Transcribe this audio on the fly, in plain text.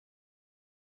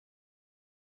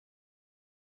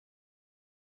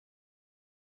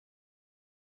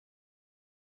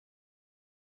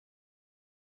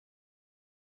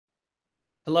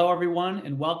Hello, everyone,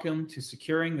 and welcome to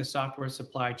Securing the Software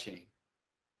Supply Chain.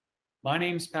 My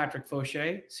name is Patrick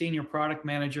Faucher, Senior Product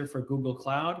Manager for Google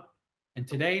Cloud, and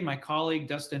today my colleague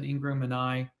Dustin Ingram and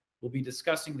I will be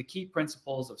discussing the key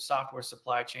principles of software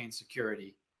supply chain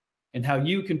security and how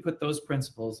you can put those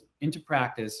principles into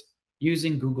practice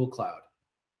using Google Cloud.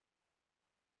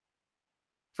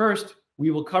 First, we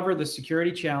will cover the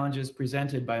security challenges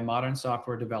presented by modern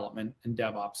software development and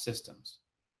DevOps systems.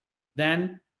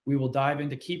 Then, we will dive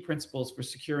into key principles for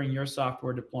securing your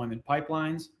software deployment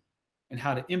pipelines and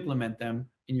how to implement them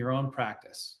in your own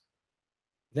practice.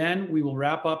 Then we will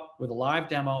wrap up with a live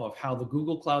demo of how the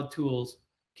Google Cloud tools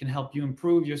can help you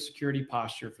improve your security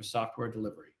posture for software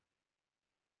delivery.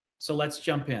 So let's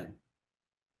jump in.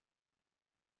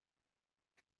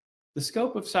 The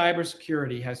scope of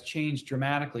cybersecurity has changed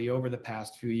dramatically over the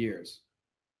past few years.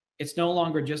 It's no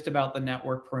longer just about the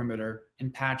network perimeter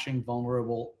and patching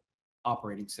vulnerable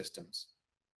operating systems.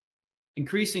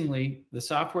 Increasingly, the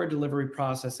software delivery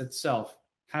process itself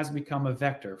has become a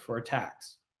vector for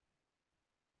attacks.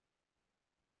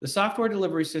 The software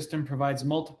delivery system provides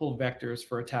multiple vectors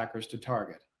for attackers to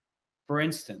target. For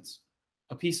instance,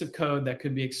 a piece of code that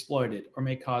could be exploited or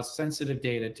may cause sensitive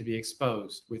data to be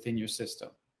exposed within your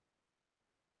system.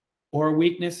 Or a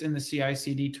weakness in the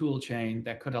CI/CD toolchain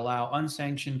that could allow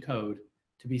unsanctioned code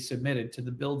to be submitted to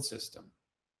the build system.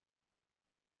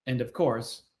 And of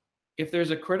course, if there's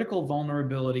a critical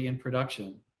vulnerability in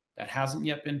production that hasn't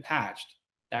yet been patched,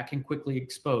 that can quickly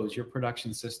expose your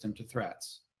production system to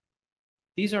threats.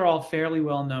 These are all fairly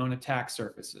well-known attack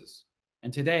surfaces,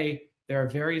 and today there are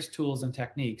various tools and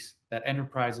techniques that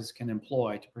enterprises can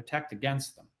employ to protect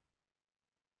against them.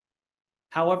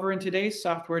 However, in today's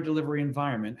software delivery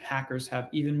environment, hackers have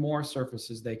even more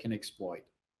surfaces they can exploit.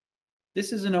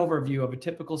 This is an overview of a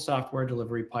typical software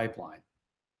delivery pipeline.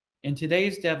 In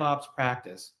today's DevOps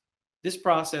practice, this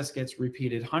process gets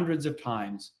repeated hundreds of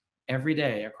times every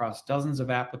day across dozens of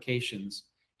applications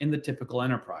in the typical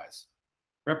enterprise,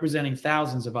 representing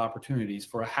thousands of opportunities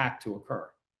for a hack to occur.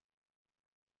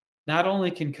 Not only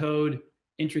can code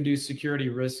introduce security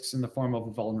risks in the form of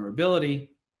a vulnerability,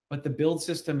 but the build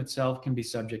system itself can be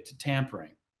subject to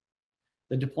tampering.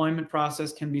 The deployment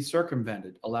process can be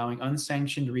circumvented, allowing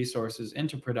unsanctioned resources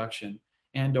into production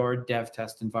and/or dev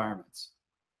test environments.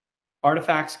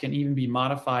 Artifacts can even be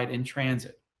modified in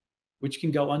transit, which can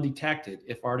go undetected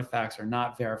if artifacts are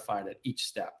not verified at each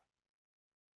step.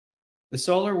 The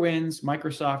SolarWinds,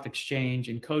 Microsoft Exchange,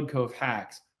 and CodeCove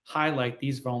hacks highlight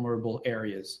these vulnerable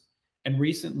areas, and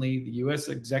recently the US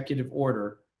executive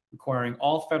order requiring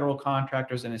all federal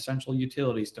contractors and essential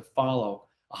utilities to follow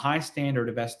a high standard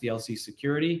of SDLC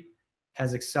security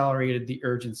has accelerated the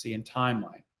urgency and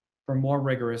timeline for more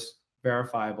rigorous,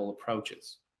 verifiable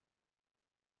approaches.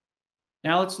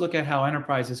 Now let's look at how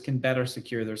enterprises can better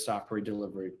secure their software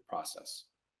delivery process.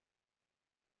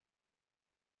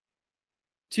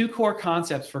 Two core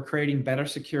concepts for creating better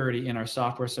security in our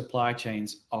software supply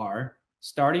chains are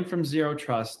starting from zero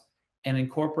trust and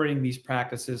incorporating these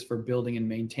practices for building and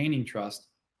maintaining trust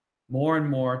more and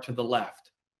more to the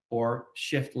left, or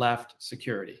shift left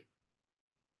security.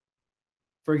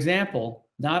 For example,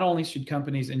 not only should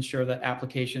companies ensure that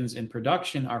applications in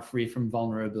production are free from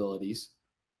vulnerabilities,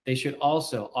 they should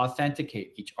also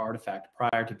authenticate each artifact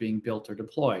prior to being built or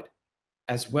deployed,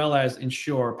 as well as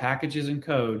ensure packages and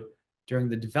code during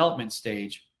the development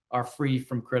stage are free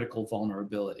from critical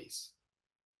vulnerabilities.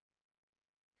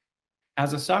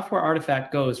 As a software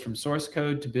artifact goes from source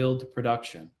code to build to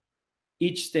production,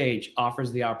 each stage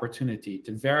offers the opportunity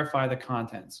to verify the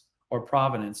contents or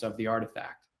provenance of the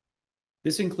artifact.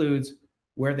 This includes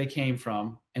where they came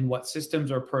from and what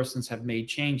systems or persons have made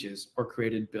changes or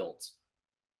created builds.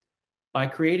 By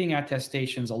creating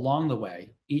attestations along the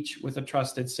way, each with a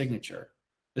trusted signature,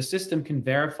 the system can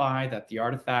verify that the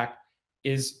artifact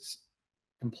is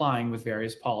complying with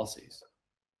various policies.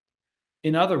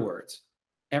 In other words,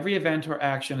 every event or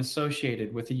action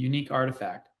associated with a unique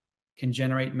artifact can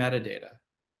generate metadata,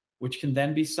 which can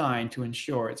then be signed to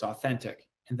ensure it's authentic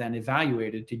and then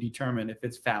evaluated to determine if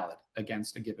it's valid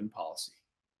against a given policy.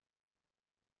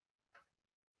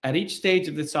 At each stage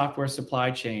of the software supply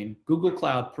chain, Google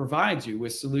Cloud provides you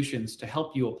with solutions to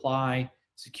help you apply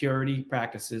security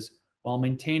practices while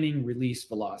maintaining release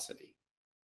velocity.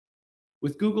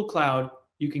 With Google Cloud,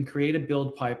 you can create a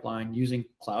build pipeline using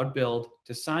Cloud Build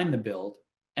to sign the build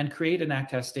and create an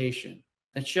attestation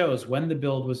that shows when the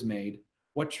build was made,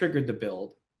 what triggered the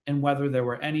build, and whether there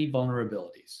were any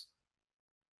vulnerabilities.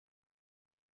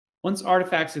 Once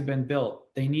artifacts have been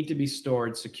built, they need to be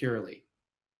stored securely.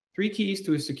 3 keys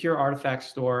to a secure artifact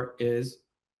store is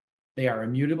they are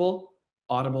immutable,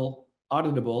 auditable,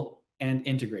 and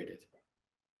integrated.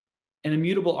 An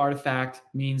immutable artifact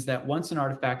means that once an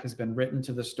artifact has been written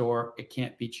to the store, it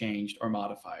can't be changed or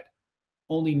modified.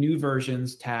 Only new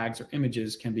versions, tags, or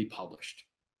images can be published.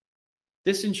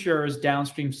 This ensures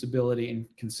downstream stability and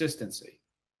consistency.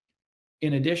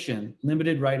 In addition,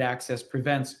 limited write access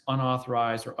prevents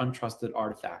unauthorized or untrusted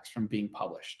artifacts from being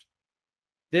published.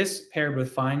 This, paired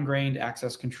with fine-grained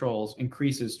access controls,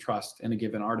 increases trust in a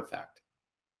given artifact.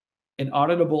 An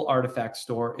auditable artifact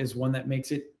store is one that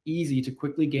makes it easy to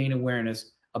quickly gain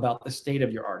awareness about the state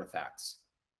of your artifacts,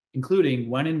 including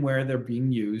when and where they're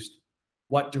being used,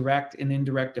 what direct and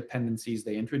indirect dependencies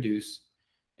they introduce,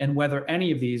 and whether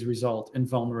any of these result in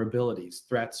vulnerabilities,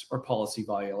 threats, or policy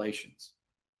violations.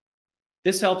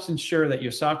 This helps ensure that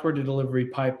your software delivery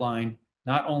pipeline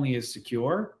not only is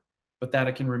secure, but that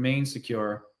it can remain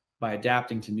secure by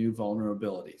adapting to new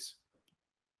vulnerabilities.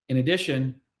 In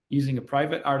addition, using a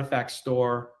private artifact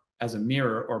store as a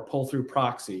mirror or pull-through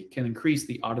proxy can increase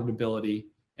the auditability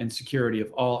and security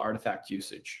of all artifact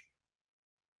usage.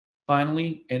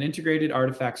 Finally, an integrated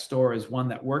artifact store is one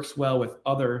that works well with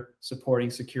other supporting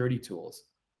security tools,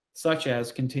 such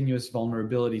as continuous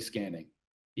vulnerability scanning,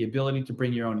 the ability to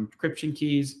bring your own encryption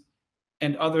keys,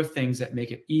 and other things that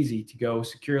make it easy to go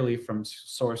securely from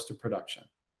source to production.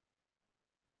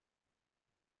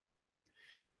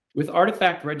 With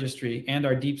Artifact Registry and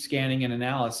our deep scanning and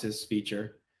analysis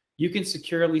feature, you can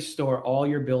securely store all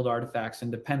your build artifacts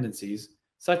and dependencies,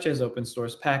 such as open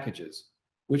source packages,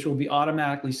 which will be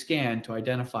automatically scanned to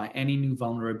identify any new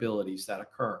vulnerabilities that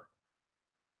occur.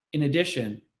 In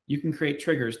addition, you can create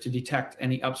triggers to detect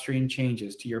any upstream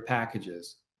changes to your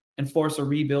packages and force a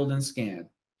rebuild and scan,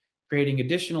 creating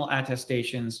additional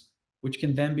attestations which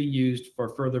can then be used for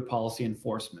further policy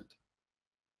enforcement.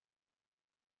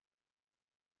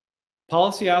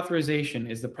 Policy authorization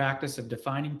is the practice of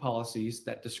defining policies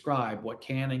that describe what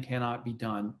can and cannot be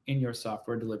done in your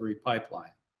software delivery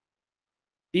pipeline.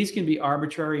 These can be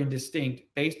arbitrary and distinct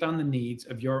based on the needs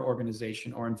of your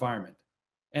organization or environment,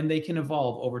 and they can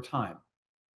evolve over time.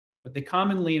 But they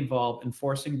commonly involve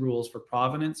enforcing rules for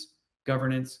provenance,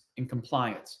 governance, and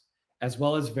compliance, as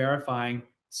well as verifying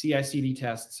CI/CD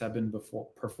tests have been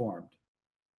performed.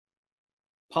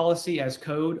 Policy as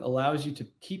code allows you to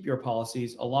keep your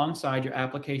policies alongside your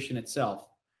application itself,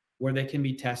 where they can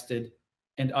be tested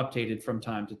and updated from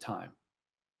time to time.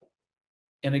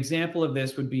 An example of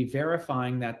this would be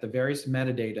verifying that the various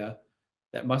metadata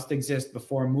that must exist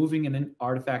before moving an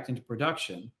artifact into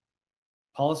production.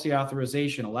 Policy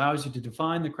authorization allows you to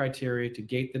define the criteria to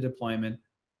gate the deployment,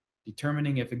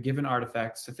 determining if a given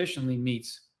artifact sufficiently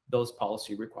meets those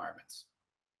policy requirements.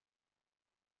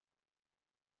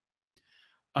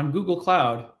 On Google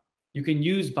Cloud, you can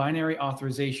use binary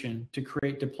authorization to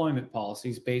create deployment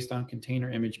policies based on container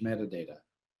image metadata.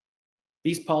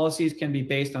 These policies can be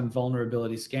based on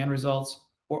vulnerability scan results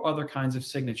or other kinds of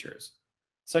signatures,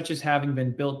 such as having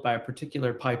been built by a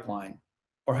particular pipeline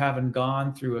or having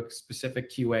gone through a specific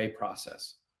QA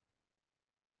process.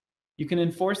 You can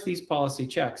enforce these policy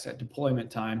checks at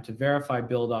deployment time to verify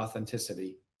build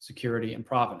authenticity, security, and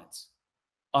provenance,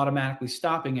 automatically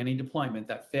stopping any deployment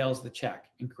that fails the check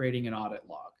and creating an audit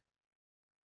log.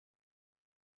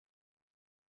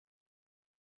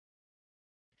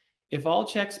 If all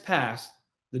checks pass,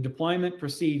 the deployment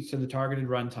proceeds to the targeted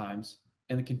runtimes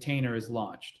and the container is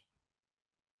launched.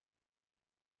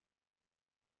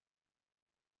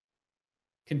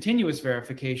 Continuous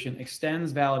verification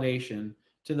extends validation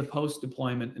to the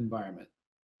post-deployment environment.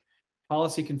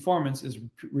 Policy conformance is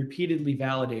repeatedly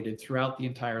validated throughout the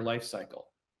entire lifecycle.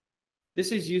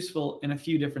 This is useful in a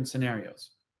few different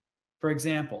scenarios. For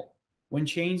example, when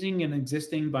changing an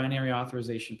existing binary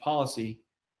authorization policy,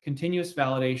 continuous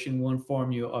validation will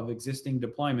inform you of existing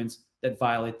deployments that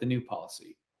violate the new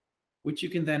policy, which you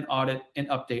can then audit and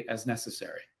update as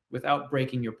necessary without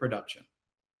breaking your production.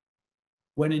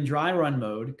 When in dry run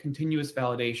mode, continuous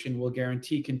validation will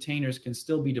guarantee containers can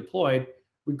still be deployed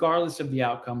regardless of the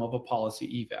outcome of a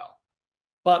policy eval,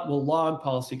 but will log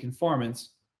policy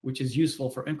conformance, which is useful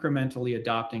for incrementally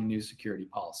adopting new security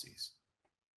policies.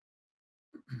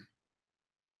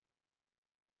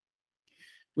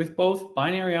 With both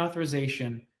binary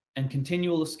authorization and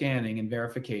continual scanning and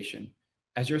verification,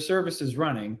 as your service is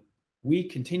running, we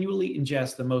continually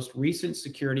ingest the most recent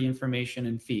security information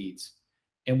and feeds,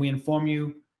 and we inform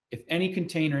you if any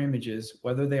container images,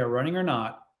 whether they are running or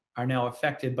not, are now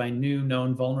affected by new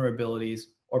known vulnerabilities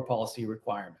or policy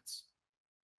requirements.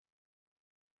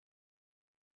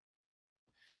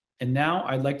 And now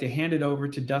I'd like to hand it over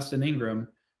to Dustin Ingram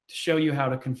to show you how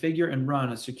to configure and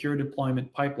run a secure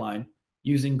deployment pipeline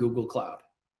using Google Cloud.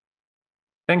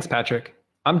 Thanks, Patrick.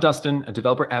 I'm Dustin, a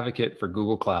developer advocate for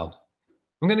Google Cloud.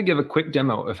 I'm going to give a quick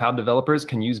demo of how developers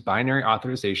can use binary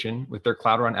authorization with their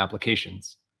Cloud Run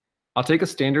applications. I'll take a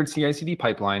standard CI/CD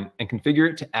pipeline and configure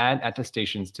it to add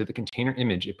attestations to the container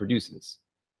image it produces.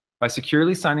 By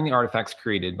securely signing the artifacts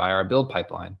created by our build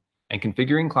pipeline and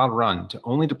configuring Cloud Run to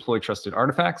only deploy trusted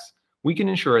artifacts, we can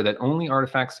ensure that only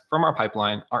artifacts from our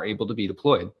pipeline are able to be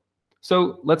deployed.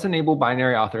 So let's enable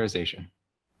binary authorization.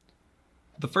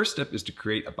 The first step is to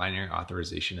create a binary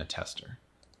authorization attester.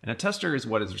 An attester is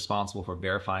what is responsible for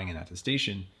verifying an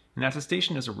attestation. An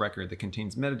attestation is a record that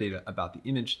contains metadata about the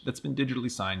image that's been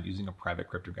digitally signed using a private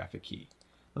cryptographic key.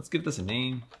 Let's give this a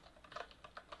name.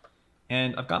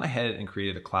 And I've gone ahead and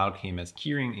created a Cloud KMS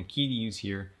keyring and key to use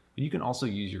here, but you can also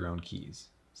use your own keys.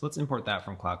 So let's import that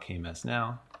from Cloud KMS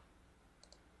now.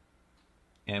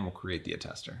 And we'll create the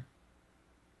attester.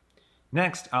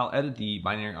 Next, I'll edit the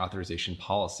binary authorization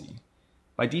policy.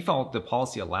 By default, the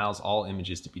policy allows all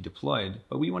images to be deployed,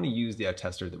 but we want to use the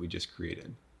attester that we just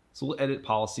created. So we'll edit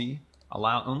policy,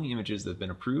 allow only images that have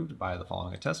been approved by the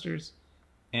following attesters,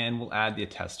 and we'll add the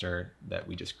attester that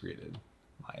we just created,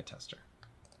 my attester.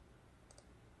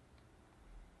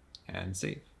 And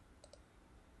save.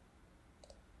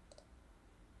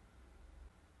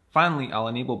 Finally, I'll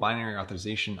enable binary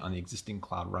authorization on the existing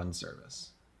Cloud Run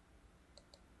service.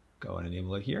 Go and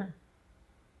enable it here.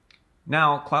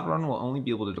 Now, Cloud Run will only be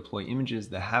able to deploy images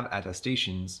that have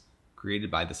attestations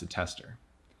created by this attester.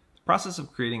 The process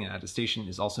of creating an attestation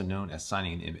is also known as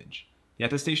signing an image. The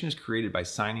attestation is created by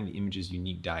signing the image's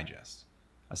unique digest.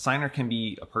 A signer can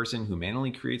be a person who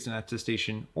manually creates an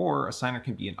attestation, or a signer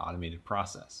can be an automated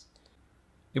process.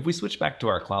 If we switch back to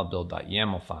our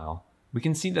cloudbuild.yaml file, we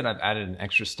can see that I've added an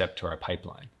extra step to our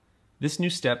pipeline. This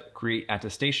new step, create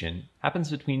attestation,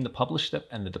 happens between the publish step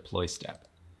and the deploy step.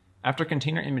 After a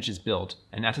container image is built,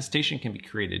 an attestation can be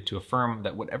created to affirm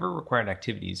that whatever required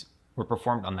activities were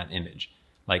performed on that image,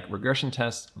 like regression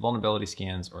tests, vulnerability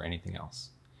scans, or anything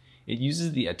else. It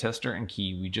uses the attester and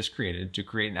key we just created to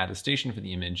create an attestation for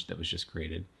the image that was just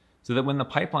created, so that when the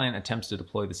pipeline attempts to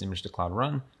deploy this image to Cloud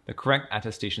Run, the correct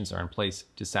attestations are in place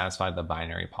to satisfy the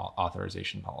binary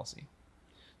authorization policy.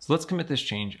 So let's commit this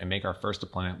change and make our first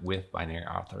deployment with binary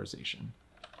authorization.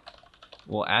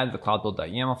 We'll add the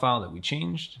cloudbuild.yaml file that we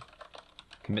changed,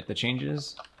 commit the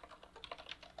changes,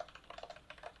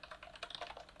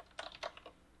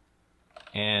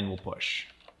 and we'll push.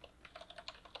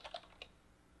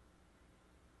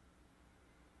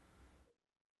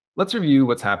 Let's review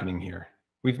what's happening here.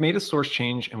 We've made a source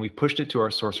change and we've pushed it to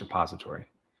our source repository.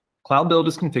 Cloud Build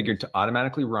is configured to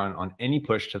automatically run on any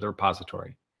push to the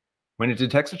repository. When it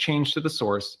detects a change to the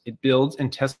source, it builds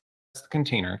and tests the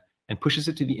container and pushes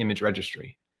it to the image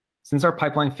registry. Since our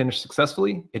pipeline finished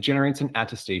successfully, it generates an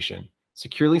attestation,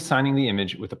 securely signing the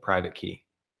image with a private key.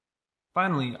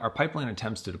 Finally, our pipeline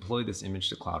attempts to deploy this image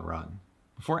to Cloud Run.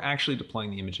 Before actually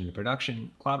deploying the image into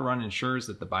production, Cloud Run ensures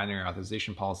that the binary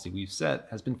authorization policy we've set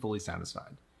has been fully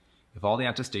satisfied. If all the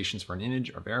attestations for an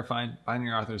image are verified,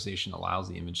 binary authorization allows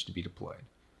the image to be deployed.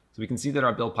 So we can see that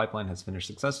our build pipeline has finished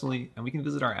successfully, and we can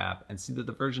visit our app and see that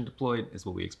the version deployed is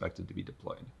what we expected to be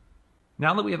deployed.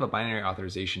 Now that we have a binary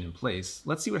authorization in place,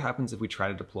 let's see what happens if we try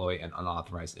to deploy an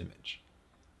unauthorized image.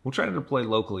 We'll try to deploy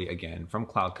locally again from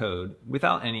Cloud Code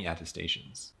without any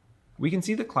attestations. We can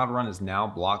see that Cloud Run has now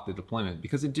blocked the deployment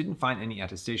because it didn't find any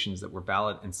attestations that were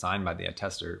valid and signed by the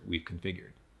attester we've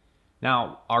configured.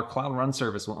 Now, our Cloud Run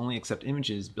service will only accept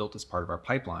images built as part of our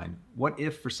pipeline. What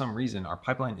if, for some reason, our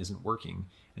pipeline isn't working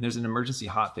and there's an emergency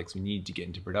hotfix we need to get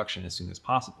into production as soon as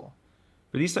possible?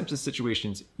 For these types of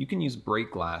situations, you can use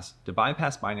break glass to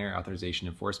bypass binary authorization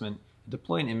enforcement and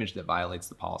deploy an image that violates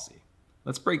the policy.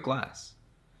 Let's break glass.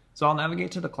 So I'll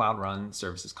navigate to the Cloud Run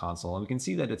Services console, and we can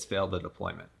see that it's failed the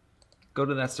deployment. Go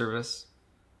to that service,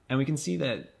 and we can see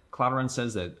that Cloud Run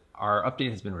says that our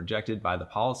update has been rejected by the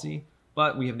policy,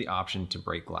 but we have the option to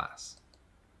break glass.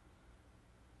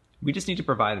 We just need to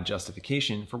provide a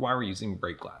justification for why we're using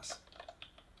break glass.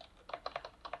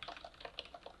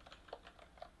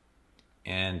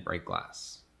 And break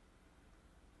glass.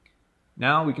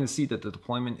 Now we can see that the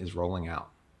deployment is rolling out.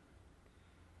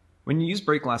 When you use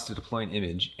break glass to deploy an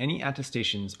image, any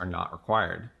attestations are not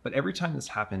required, but every time this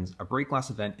happens, a break glass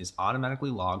event is automatically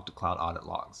logged to Cloud Audit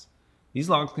logs. These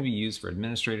logs can be used for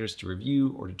administrators to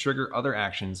review or to trigger other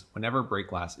actions whenever break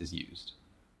glass is used.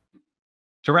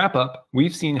 To wrap up,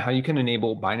 we've seen how you can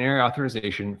enable binary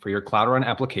authorization for your Cloud Run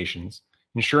applications,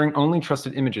 ensuring only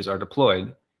trusted images are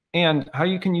deployed, and how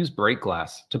you can use break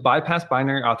glass to bypass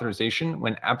binary authorization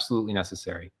when absolutely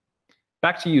necessary.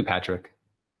 Back to you, Patrick.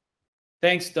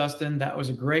 Thanks, Dustin. That was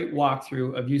a great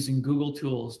walkthrough of using Google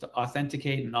tools to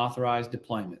authenticate and authorize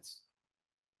deployments.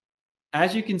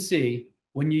 As you can see,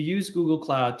 when you use Google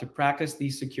Cloud to practice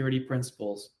these security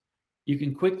principles, you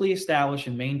can quickly establish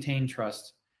and maintain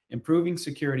trust, improving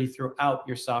security throughout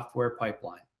your software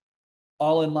pipeline,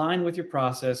 all in line with your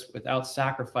process without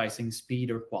sacrificing speed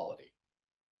or quality.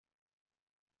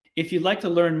 If you'd like to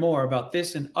learn more about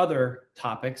this and other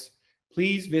topics,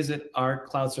 please visit our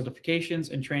cloud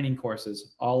certifications and training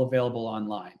courses, all available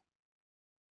online.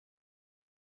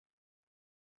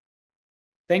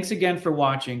 Thanks again for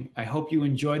watching. I hope you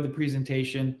enjoyed the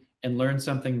presentation and learned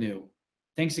something new.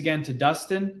 Thanks again to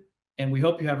Dustin, and we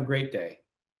hope you have a great day.